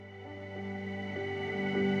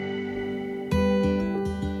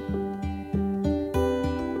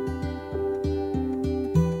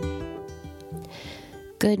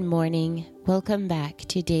Good morning. Welcome back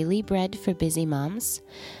to Daily Bread for Busy Moms,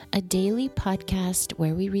 a daily podcast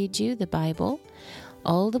where we read you the Bible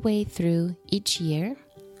all the way through each year,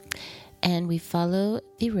 and we follow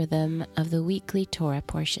the rhythm of the weekly Torah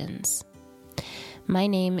portions. My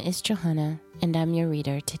name is Johanna, and I'm your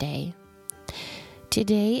reader today.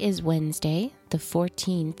 Today is Wednesday, the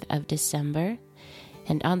 14th of December,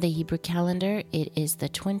 and on the Hebrew calendar, it is the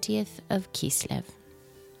 20th of Kislev.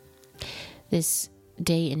 This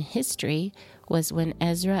day in history was when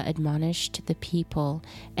Ezra admonished the people,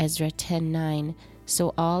 Ezra 10:9.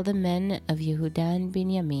 So all the men of Yehuda and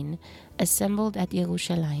Binyamin assembled at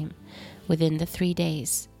Yerushalayim within the 3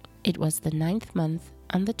 days. It was the 9th month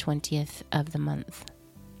on the 20th of the month.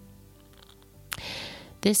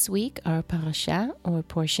 This week, our parasha, or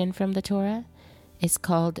portion from the Torah, is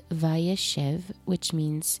called Vayeshev, which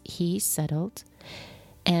means he settled.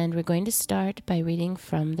 And we're going to start by reading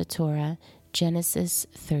from the Torah, Genesis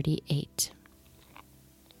 38.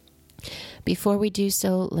 Before we do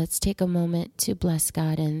so, let's take a moment to bless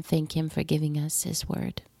God and thank Him for giving us His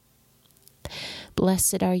word.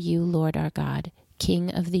 Blessed are you, Lord our God,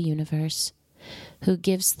 King of the universe, who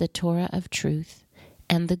gives the Torah of truth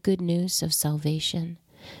and the good news of salvation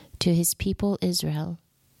to His people Israel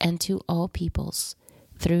and to all peoples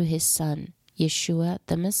through His Son, Yeshua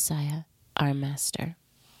the Messiah, our Master.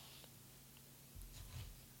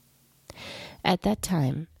 At that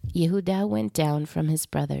time, Yehuda went down from his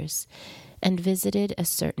brothers and visited a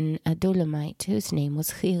certain Adulamite whose name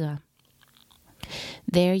was Hira.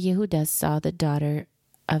 There Yehuda saw the daughter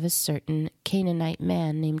of a certain Canaanite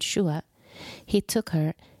man named Shua. He took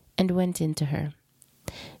her and went into her.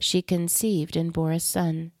 She conceived and bore a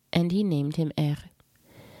son, and he named him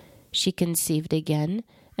She conceived again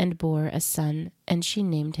and bore a son, and she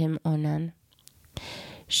named him Onan.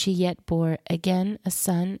 She yet bore again a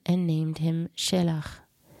son and named him Shelach.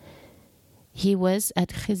 He was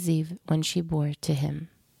at Cheziv when she bore to him.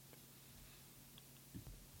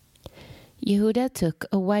 Yehuda took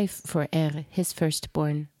a wife for his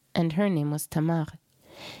firstborn, and her name was Tamar.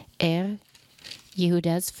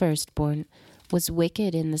 Yehuda's firstborn, was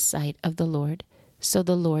wicked in the sight of the Lord, so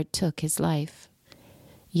the Lord took his life.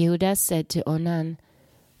 Yehuda said to Onan,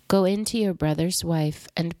 "Go into your brother's wife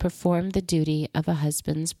and perform the duty of a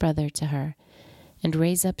husband's brother to her, and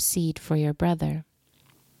raise up seed for your brother."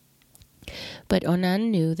 But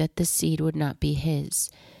Onan knew that the seed would not be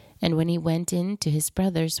his, and when he went in to his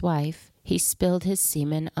brother's wife, he spilled his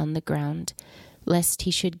semen on the ground, lest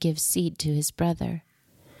he should give seed to his brother.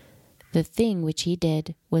 The thing which he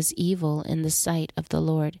did was evil in the sight of the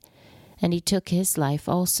Lord, and he took his life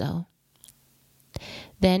also.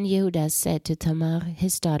 Then Yehuda said to Tamar,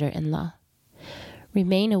 his daughter-in-law,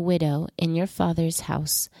 "Remain a widow in your father's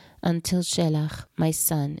house until Shelach, my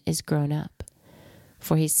son, is grown up."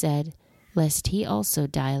 For he said, lest he also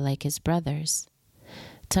die like his brothers.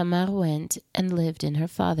 Tamar went and lived in her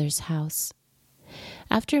father's house.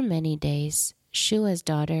 After many days, Shua's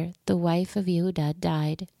daughter, the wife of Yehuda,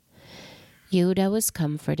 died. Yehuda was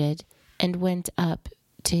comforted and went up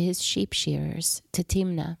to his sheep shearers to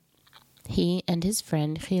Timnah, he and his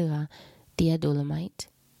friend Hira, the Adulamite.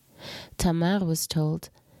 Tamar was told,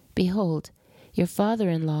 "Behold, your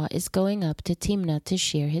father-in-law is going up to Timnah to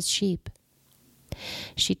shear his sheep."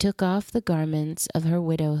 She took off the garments of her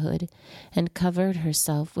widowhood and covered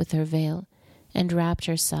herself with her veil and wrapped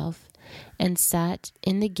herself and sat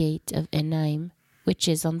in the gate of Enaim, which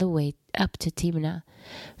is on the way up to Timnah,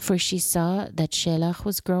 for she saw that Shelach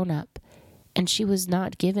was grown up, and she was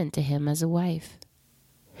not given to him as a wife.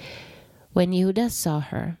 When Yehuda saw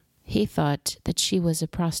her, he thought that she was a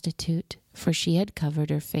prostitute, for she had covered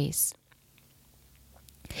her face.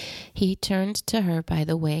 He turned to her by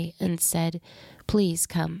the way and said, "Please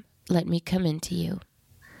come, let me come in to you."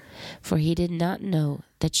 For he did not know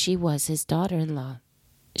that she was his daughter-in-law.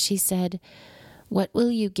 She said, "What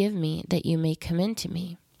will you give me that you may come in to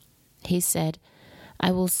me?" He said,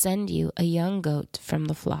 "I will send you a young goat from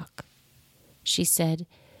the flock." She said,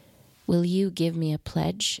 "Will you give me a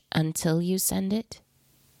pledge until you send it?"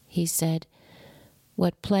 He said,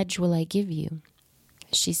 "What pledge will I give you?"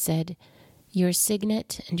 She said, "Your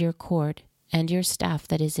signet and your cord and your staff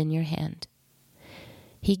that is in your hand."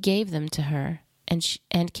 He gave them to her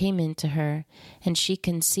and came in to her, and she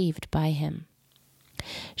conceived by him.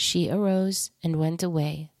 She arose and went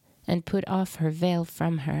away and put off her veil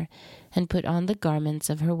from her and put on the garments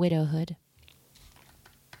of her widowhood.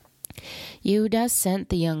 Yehuda sent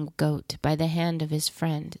the young goat by the hand of his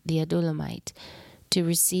friend, the Adulamite, to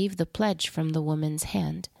receive the pledge from the woman's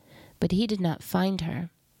hand, but he did not find her.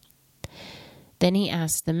 Then he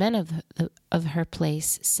asked the men of her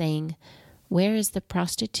place, saying, "Where is the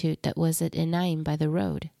prostitute that was at Enaim by the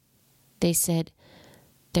road?" They said,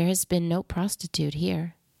 "There has been no prostitute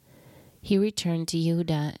here." He returned to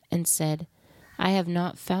Yehudah and said, "I have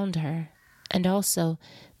not found her." And also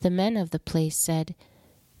the men of the place said,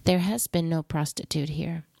 "There has been no prostitute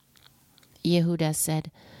here." Yehudah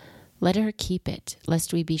said, "Let her keep it,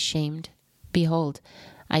 lest we be shamed. Behold,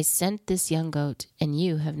 I sent this young goat, and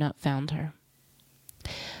you have not found her."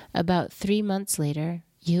 About 3 months later,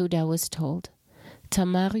 Yehudah was told,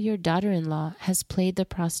 "Tamar, your daughter-in-law, has played the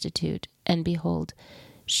prostitute, and behold,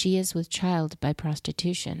 she is with child by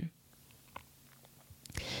prostitution."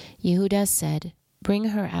 Yehudah said, "Bring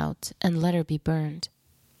her out, and let her be burned."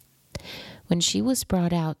 When she was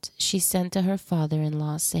brought out, she sent to her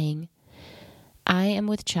father-in-law, saying, "I am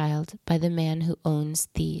with child by the man who owns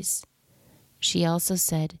these." She also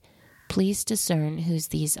said, "Please discern whose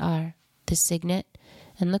these are, the signet,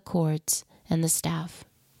 and the cords, and the staff."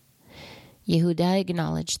 Yehudah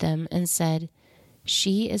acknowledged them and said,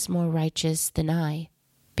 "She is more righteous than I,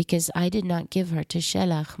 because I did not give her to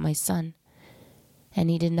Shelach my son." And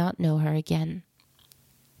he did not know her again.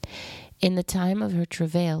 In the time of her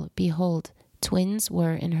travail, behold, twins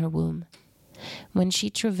were in her womb. When she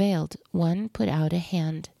travailed, one put out a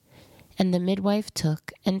hand, and the midwife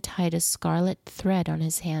took and tied a scarlet thread on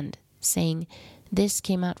his hand, saying, "This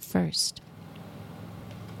came out first."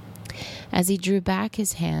 As he drew back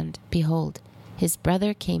his hand, behold, his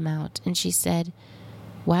brother came out, and she said,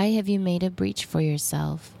 "Why have you made a breach for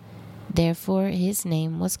yourself?" Therefore his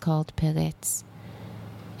name was called Peretz.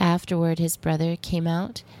 Afterward his brother came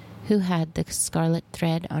out, who had the scarlet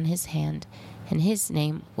thread on his hand, and his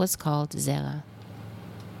name was called Zerah.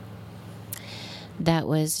 That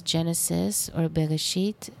was Genesis, or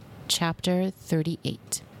Bereshit, chapter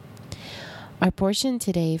 38. Our portion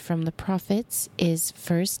today from the prophets is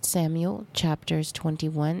 1 Samuel, chapters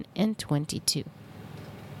 21 and 22.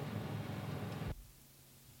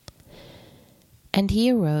 And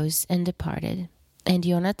he arose and departed, and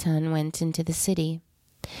Jonathan went into the city.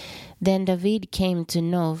 Then David came to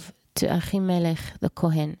Nov, to Achimelech the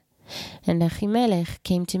Kohen. And Achimelech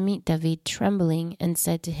came to meet David trembling, and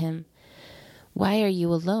said to him, "Why are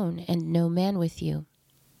you alone, and no man with you?"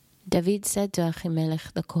 David said to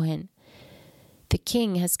Achimelech the Kohen, "The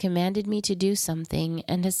king has commanded me to do something,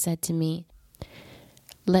 and has said to me,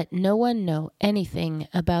 'Let no one know anything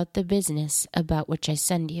about the business about which I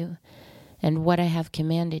send you, and what I have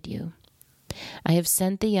commanded you. I have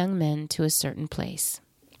sent the young men to a certain place.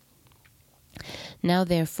 Now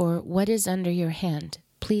therefore, what is under your hand?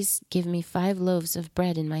 Please give me 5 loaves of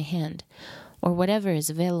bread in my hand, or whatever is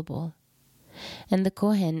available." And the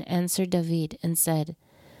Kohen answered David and said,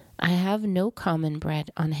 "I have no common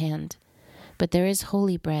bread on hand, but there is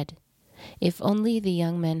holy bread, if only the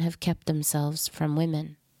young men have kept themselves from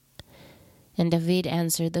women." And David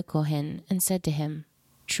answered the Kohen and said to him,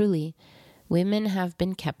 "Truly, women have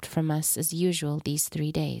been kept from us as usual these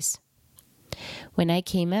 3 days. When I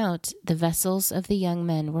came out, the vessels of the young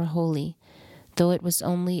men were holy, though it was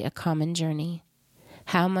only a common journey.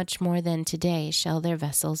 How much more then today shall their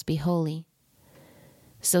vessels be holy?"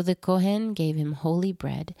 So the Kohen gave him holy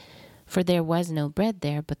bread, for there was no bread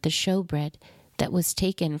there but the showbread that was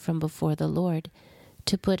taken from before the Lord,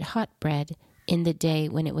 to put hot bread in the day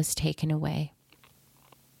when it was taken away.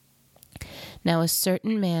 Now a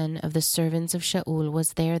certain man of the servants of Shaul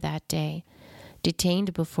was there that day,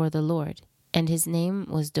 detained before the Lord, and his name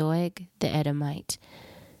was Doeg the Edomite,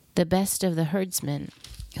 the best of the herdsmen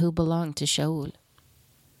who belonged to Shaul.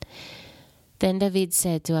 Then David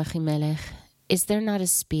said to Achimelech, "Is there not a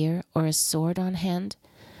spear or a sword on hand?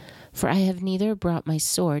 For I have neither brought my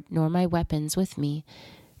sword nor my weapons with me,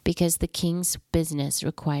 because the king's business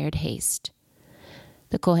required haste."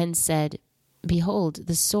 The Kohen said, "Behold,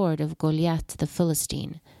 the sword of Goliath the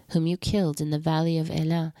Philistine, whom you killed in the valley of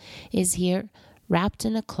Elah, is here, wrapped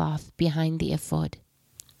in a cloth behind the ephod.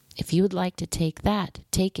 If you would like to take that,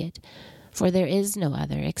 take it, for there is no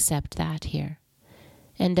other except that here."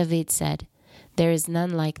 And David said, "There is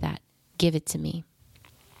none like that. Give it to me."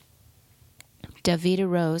 David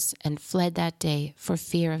arose and fled that day for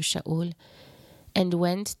fear of Shaul, and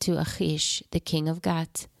went to Achish, the king of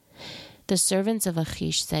Gath. The servants of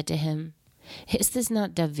Achish said to him, "Is this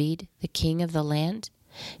not David, the king of the land?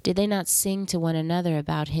 Did they not sing to one another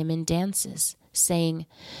about him in dances, saying,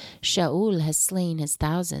 'Shaul has slain his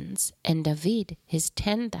thousands, and David his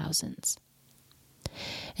 10,000s'?"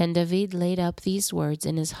 And David laid up these words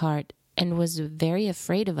in his heart, and was very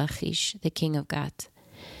afraid of Achish, the king of Gath.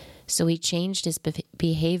 So he changed his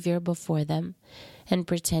behavior before them, and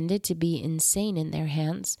pretended to be insane in their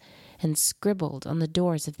hands, and scribbled on the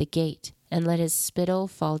doors of the gate, and let his spittle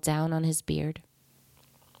fall down on his beard.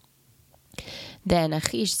 Then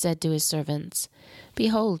Achish said to his servants,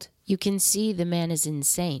 Behold, you can see the man is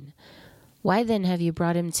insane. Why then have you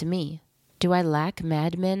brought him to me? Do I lack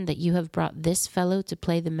madmen that you have brought this fellow to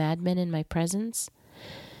play the madman in my presence?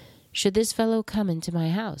 Should this fellow come into my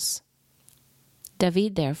house?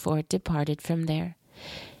 David therefore departed from there,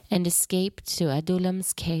 and escaped to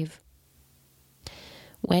Adullam's cave.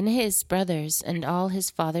 When his brothers and all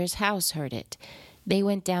his father's house heard it, they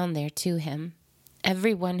went down there to him,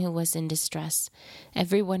 everyone who was in distress,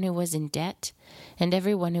 everyone who was in debt, and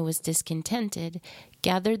everyone who was discontented,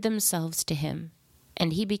 gathered themselves to him,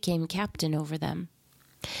 and he became captain over them.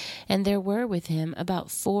 And there were with him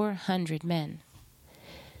about 400 men.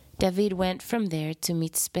 David went from there to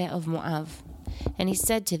Mitzpeh of Moab, and he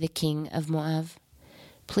said to the king of Moab,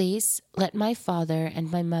 Please let my father and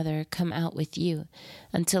my mother come out with you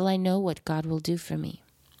until I know what God will do for me.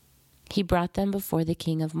 He brought them before the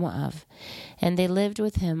king of Moab, and they lived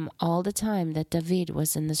with him all the time that David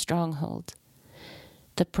was in the stronghold.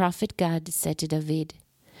 The prophet Gad said to David,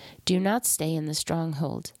 Do not stay in the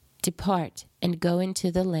stronghold. Depart and go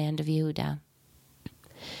into the land of Yehudah.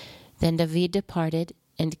 Then David departed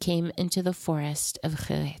and came into the forest of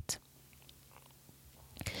Cheret.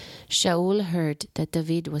 Shaul heard that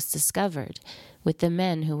David was discovered with the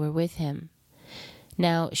men who were with him.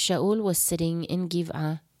 Now Shaul was sitting in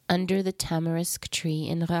Giv'ah under the tamarisk tree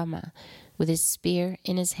in Ramah, with his spear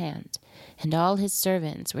in his hand, and all his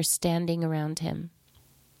servants were standing around him.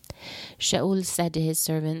 Shaul said to his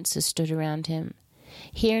servants who stood around him,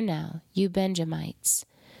 Hear now, you Benjamites,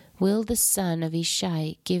 will the son of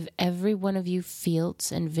Ishai give every one of you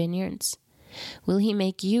fields and vineyards? Will he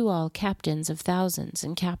make you all captains of thousands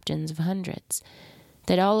and captains of hundreds,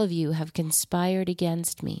 that all of you have conspired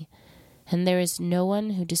against me, and there is no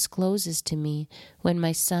one who discloses to me when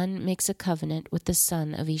my son makes a covenant with the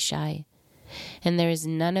son of Ishai, and there is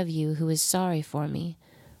none of you who is sorry for me,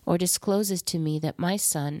 or discloses to me that my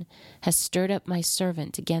son has stirred up my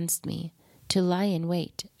servant against me, to lie in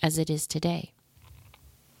wait as it is today.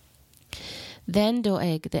 Then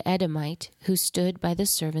Doeg the Edomite, who stood by the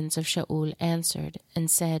servants of Shaul, answered and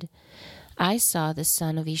said, I saw the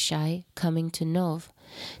son of Ishai coming to Nov,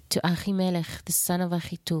 to Achimelech the son of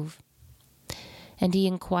Achituv. And he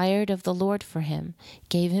inquired of the Lord for him,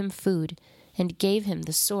 gave him food, and gave him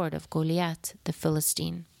the sword of Goliath the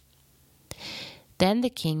Philistine. Then the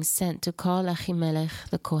king sent to call Achimelech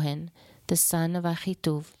the Kohen, the son of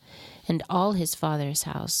Achituv, and all his father's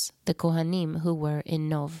house, the Kohanim who were in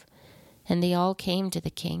Nov, and they all came to the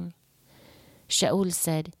king. Shaul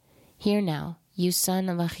said, Hear now, you son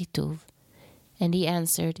of Achituv. And he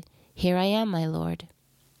answered, Here I am, my lord.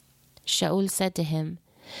 Shaul said to him,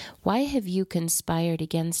 Why have you conspired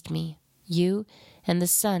against me, you and the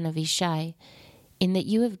son of Ishai, in that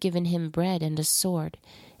you have given him bread and a sword,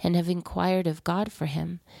 and have inquired of God for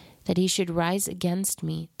him, that he should rise against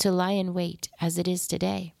me to lie in wait as it is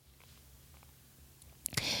today?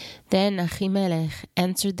 Then Achimelech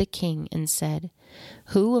answered the king and said,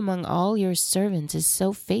 Who among all your servants is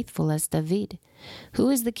so faithful as David? Who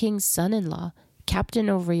is the king's son-in-law, captain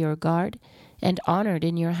over your guard, and honored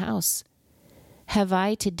in your house? Have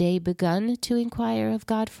I today begun to inquire of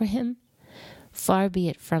God for him? Far be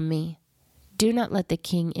it from me. Do not let the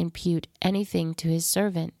king impute anything to his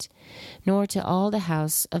servant, nor to all the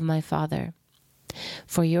house of my father.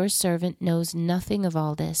 For your servant knows nothing of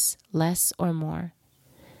all this, less or more.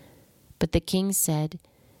 But the king said,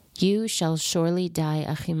 You shall surely die,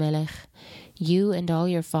 Achimelech, you and all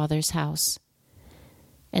your father's house.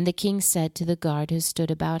 And the king said to the guard who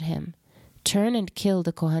stood about him, Turn and kill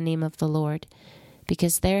the Kohanim of the Lord,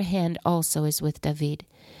 because their hand also is with David,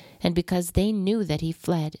 and because they knew that he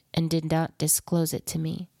fled and did not disclose it to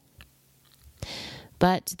me.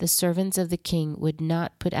 But the servants of the king would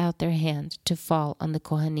not put out their hand to fall on the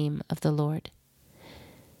Kohanim of the Lord.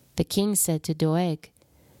 The king said to Doeg,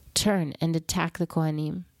 Turn and attack the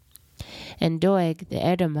Kohanim. And Doeg the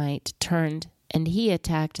Edomite turned, and he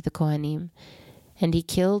attacked the Kohanim, and he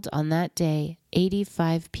killed on that day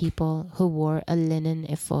 85 people who wore a linen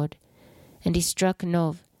ephod, and he struck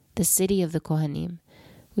Nov, the city of the Kohanim,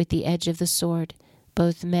 with the edge of the sword,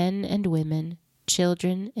 both men and women,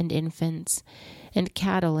 children and infants, and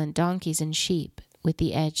cattle and donkeys and sheep, with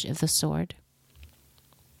the edge of the sword.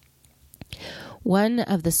 One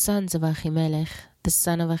of the sons of Achimelech, the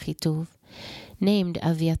son of Achituv, named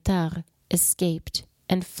Aviatar, escaped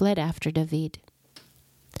and fled after David.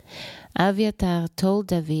 Aviatar told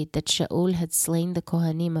David that Shaul had slain the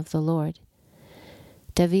Kohanim of the Lord.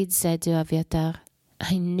 David said to Aviatar,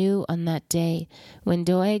 I knew on that day, when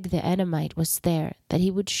Doeg the Edomite was there, that he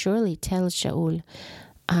would surely tell Shaul,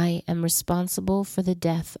 I am responsible for the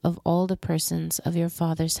death of all the persons of your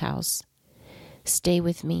father's house. Stay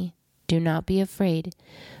with me, do not be afraid,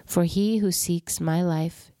 for he who seeks my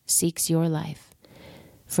life seeks your life,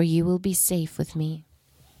 for you will be safe with me.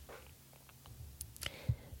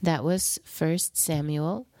 That was 1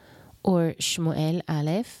 Samuel, or Shmuel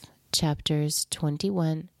Aleph, chapters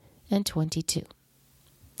 21 and 22.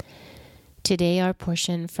 Today our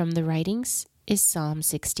portion from the writings is Psalm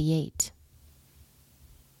 68.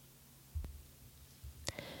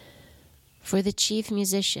 For the chief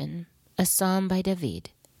musician, a psalm by David,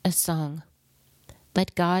 a song.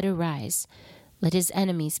 Let God arise, let his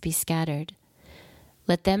enemies be scattered.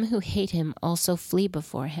 Let them who hate him also flee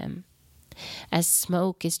before him. As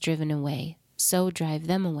smoke is driven away, so drive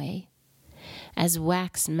them away. As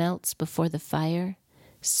wax melts before the fire,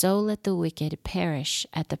 so let the wicked perish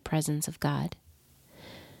at the presence of God.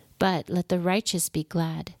 But let the righteous be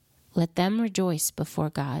glad, let them rejoice before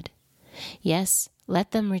God. Yes,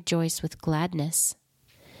 let them rejoice with gladness.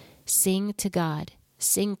 Sing to God,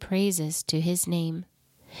 sing praises to his name.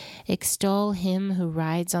 Extol him who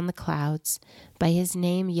rides on the clouds, by his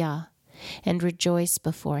name Yah, and rejoice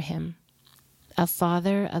before him. A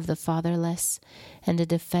father of the fatherless and a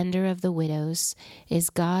defender of the widows is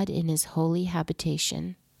God in his holy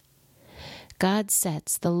habitation. God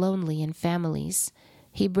sets the lonely in families.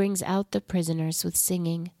 He brings out the prisoners with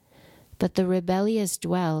singing, but the rebellious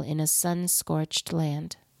dwell in a sun-scorched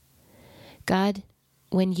land. God,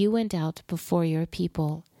 when you went out before your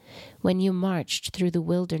people, when you marched through the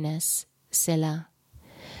wilderness, Selah,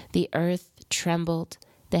 the earth trembled,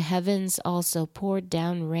 the heavens also poured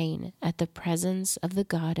down rain at the presence of the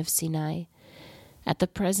God of Sinai, at the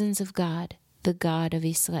presence of God, the God of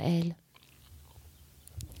Israel.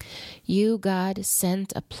 You, God,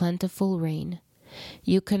 sent a plentiful rain.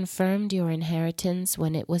 You confirmed your inheritance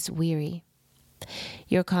when it was weary.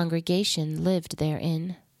 Your congregation lived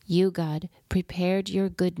therein. You, God, prepared your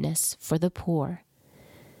goodness for the poor.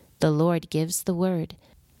 The Lord gives the word.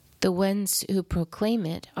 The ones who proclaim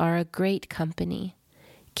it are a great company.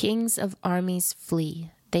 Kings of armies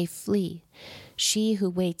flee, they flee. She who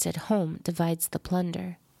waits at home divides the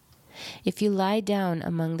plunder. If you lie down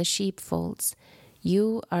among the sheepfolds,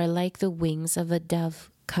 you are like the wings of a dove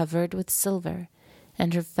covered with silver,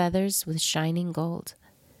 and her feathers with shining gold.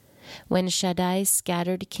 When Shaddai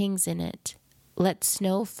scattered kings in it, let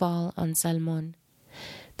snow fall on Salmon.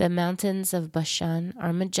 The mountains of Bashan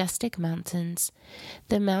are majestic mountains.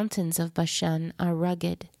 The mountains of Bashan are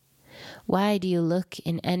rugged. Why do you look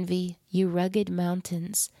in envy, you rugged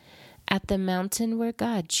mountains, at the mountain where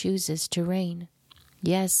God chooses to reign?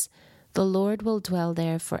 Yes, the Lord will dwell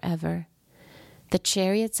there forever. The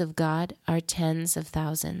chariots of God are tens of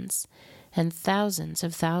thousands, and thousands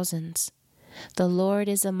of thousands. The Lord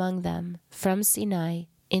is among them, from Sinai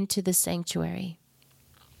into the sanctuary.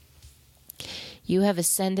 You have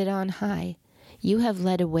ascended on high. You have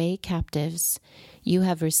led away captives. You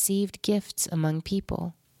have received gifts among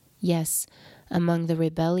people. Yes, among the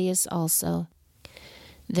rebellious also,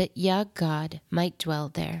 that Yah God might dwell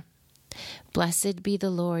there. Blessed be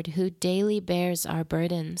the Lord who daily bears our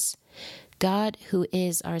burdens, God who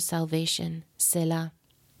is our salvation, Selah.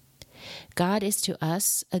 God is to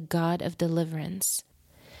us a God of deliverance.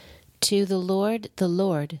 To the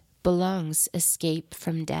Lord belongs escape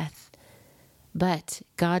from death. But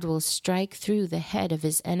God will strike through the head of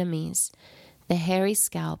his enemies, the hairy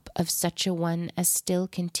scalp of such a one as still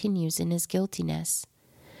continues in his guiltiness.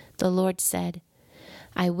 The Lord said,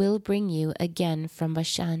 I will bring you again from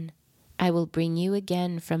Bashan. I will bring you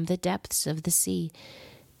again from the depths of the sea,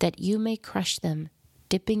 that you may crush them,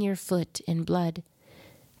 dipping your foot in blood,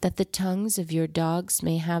 that the tongues of your dogs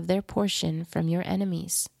may have their portion from your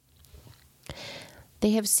enemies.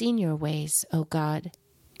 They have seen your ways, O God,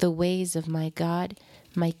 the ways of my God,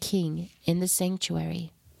 my King, in the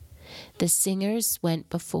sanctuary. The singers went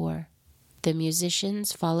before, the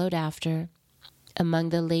musicians followed after, among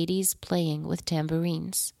the ladies playing with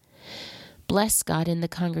tambourines. Bless God in the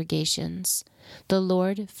congregations, the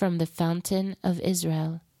Lord from the fountain of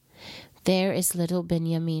Israel. There is little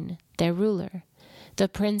Benjamin, their ruler, the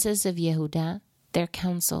princes of Yehudah, their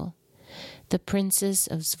council, the princes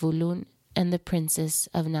of Zvulun and the princes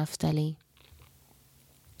of Naphtali.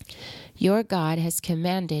 Your God has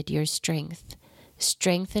commanded your strength.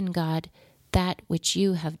 Strengthen, God, that which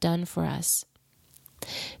you have done for us.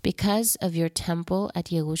 Because of your temple at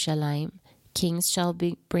Yerushalayim, kings shall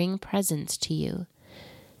bring presents to you.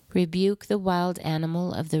 Rebuke the wild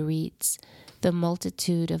animal of the reeds, the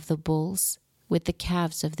multitude of the bulls, with the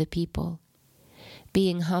calves of the people.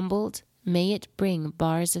 Being humbled, may it bring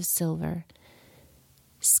bars of silver.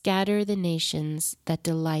 Scatter the nations that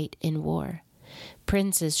delight in war.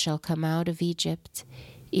 Princes shall come out of Egypt.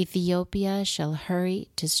 Ethiopia shall hurry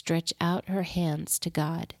to stretch out her hands to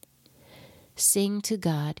God. Sing to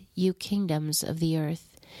God, you kingdoms of the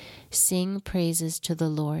earth. Sing praises to the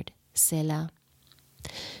Lord. Selah.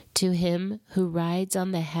 To him who rides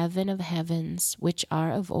on the heaven of heavens, which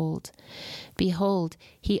are of old. Behold,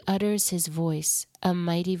 he utters his voice, a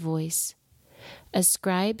mighty voice.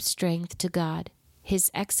 Ascribe strength to God.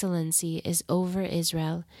 His excellency is over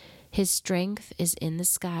Israel. His strength is in the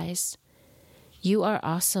skies. You are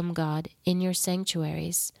awesome, God, in your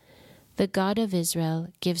sanctuaries. The God of Israel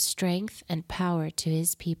gives strength and power to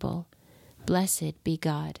his people. Blessed be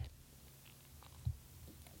God.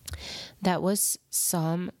 That was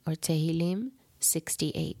Psalm or Tehillim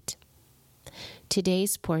 68.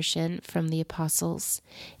 Today's portion from the Apostles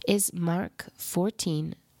is Mark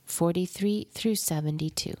 14:43 through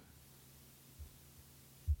 72.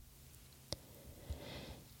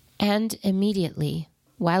 And immediately,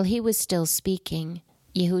 while he was still speaking,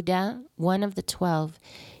 Yehuda, one of the 12,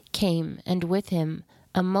 came, and with him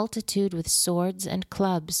a multitude with swords and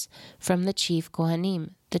clubs from the chief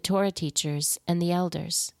Kohanim, the Torah teachers, and the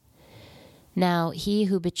elders. Now he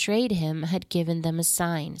who betrayed him had given them a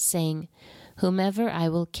sign, saying, Whomever I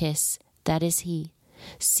will kiss, that is he.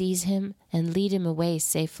 Seize him and lead him away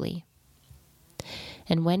safely.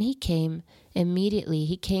 And when he came, immediately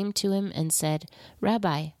he came to him and said,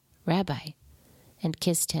 Rabbi, Rabbi, and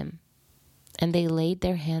kissed him. And they laid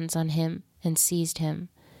their hands on him and seized him.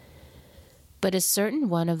 But a certain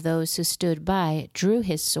one of those who stood by drew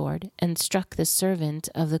his sword and struck the servant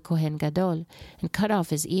of the Kohen Gadol and cut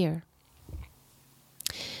off his ear.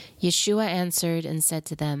 Yeshua answered and said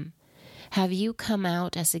to them, Have you come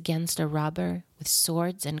out as against a robber with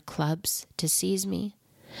swords and clubs to seize me?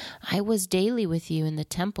 I was daily with you in the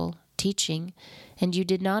temple, teaching, and you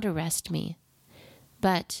did not arrest me.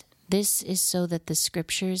 But this is so that the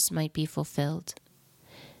scriptures might be fulfilled.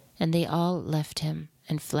 And they all left him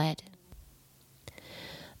and fled.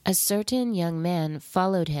 A certain young man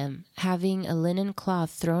followed him, having a linen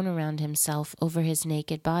cloth thrown around himself over his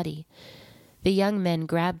naked body. The young men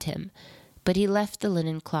grabbed him, but he left the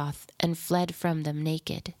linen cloth and fled from them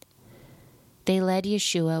naked. They led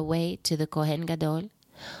Yeshua away to the Kohen Gadol.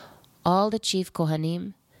 All the chief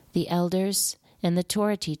Kohanim, the elders, and the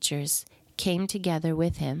Torah teachers came together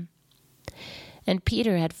with him. And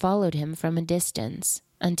Peter had followed him from a distance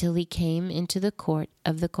until he came into the court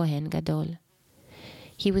of the Kohen Gadol.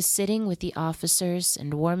 He was sitting with the officers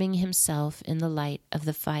and warming himself in the light of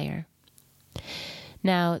the fire.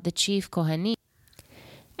 Now the chief Kohanim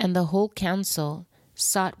and the whole council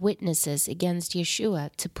sought witnesses against Yeshua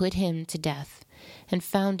to put him to death, and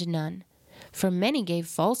found none. For many gave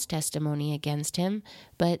false testimony against him,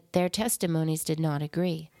 but their testimonies did not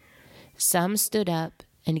agree. Some stood up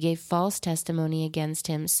and gave false testimony against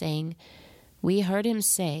him, saying, We heard him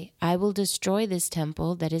say, I will destroy this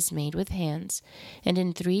temple that is made with hands, and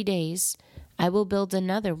in 3 days I will build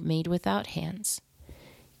another made without hands.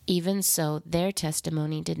 Even so, their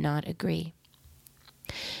testimony did not agree.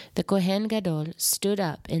 The Kohen Gadol stood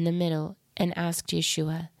up in the middle and asked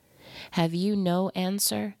Yeshua, Have you no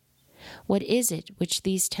answer? What is it which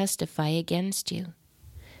these testify against you?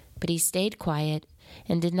 But he stayed quiet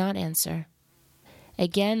and did not answer.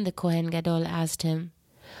 Again the Kohen Gadol asked him,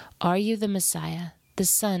 Are you the Messiah, the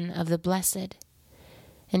Son of the Blessed?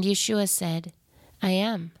 And Yeshua said, I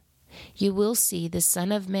am. You will see the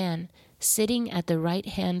Son of Man sitting at the right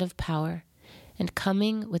hand of power, and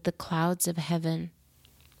coming with the clouds of heaven.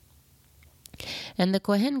 And the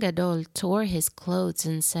Kohen Gadol tore his clothes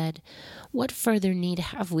and said, What further need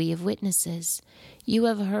have we of witnesses? You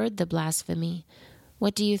have heard the blasphemy.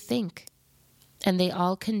 What do you think? And they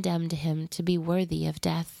all condemned him to be worthy of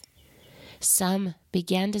death. Some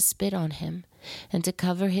began to spit on him, and to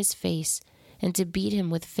cover his face, and to beat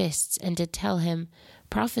him with fists, and to tell him,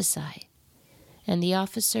 Prophesy. And the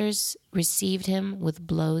officers received him with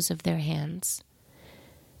blows of their hands.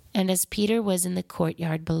 And as Peter was in the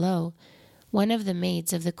courtyard below, one of the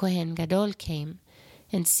maids of the Kohen Gadol came,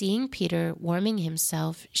 and seeing Peter warming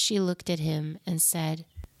himself, she looked at him and said,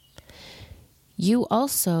 You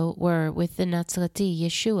also were with the Nazareti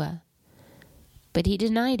Yeshua. But he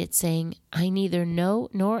denied it, saying, I neither know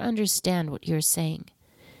nor understand what you're saying.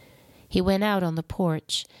 He went out on the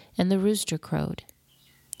porch, and the rooster crowed.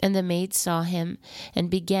 And the maid saw him, and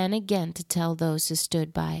began again to tell those who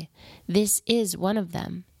stood by, This is one of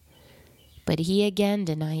them. But he again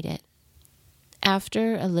denied it.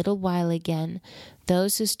 After a little while again,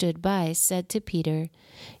 those who stood by said to Peter,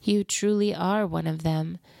 "You truly are one of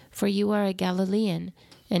them, for you are a Galilean,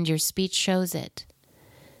 and your speech shows it."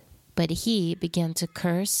 But he began to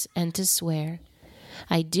curse and to swear,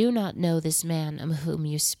 "I do not know this man of whom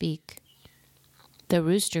you speak." The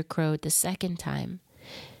rooster crowed the second time,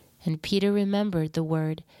 and Peter remembered the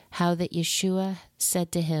word, how that Yeshua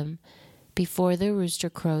said to him, "Before the rooster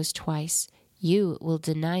crows twice, you will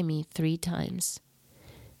deny me 3 times."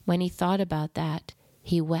 When he thought about that,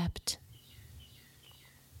 he wept.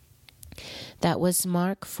 That was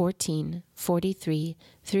Mark 14:43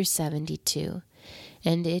 through 72,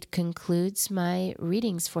 and it concludes my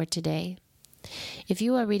readings for today. If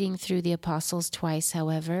you are reading through the Apostles twice,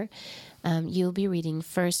 however, you'll be reading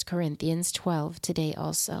 1 Corinthians 12 today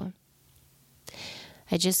also.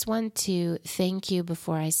 I just want to thank you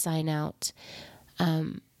before I sign out.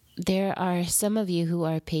 There are some of you who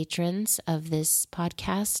are patrons of this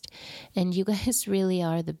podcast, and you guys really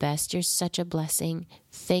are the best. You're such a blessing.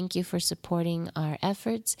 Thank you for supporting our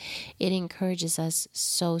efforts. It encourages us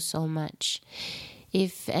so much.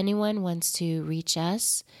 If anyone wants to reach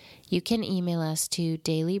us, you can email us to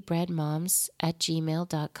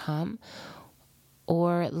dailybreadmoms@gmail.com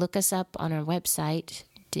or look us up on our website,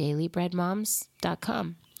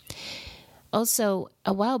 dailybreadmoms.com. Also,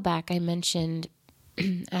 a while back I mentioned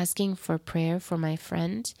asking for prayer for my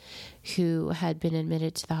friend who had been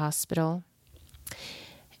admitted to the hospital.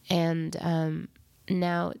 And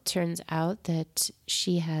now it turns out that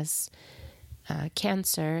she has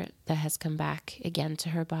cancer that has come back again to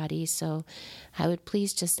her body. So I would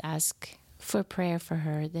please just ask for prayer for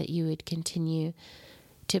her, that you would continue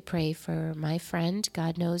to pray for my friend.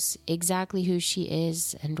 God knows exactly who she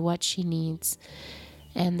is and what she needs,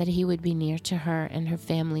 and that he would be near to her and her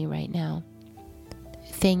family right now.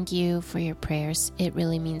 Thank you for your prayers. It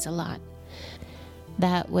really means a lot.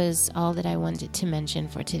 That was all that I wanted to mention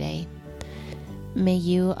for today. May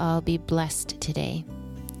you all be blessed today.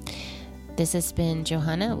 This has been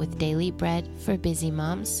Johanna with Daily Bread for Busy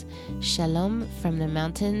Moms. Shalom from the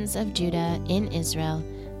mountains of Judah in Israel.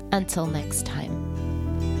 Until next time.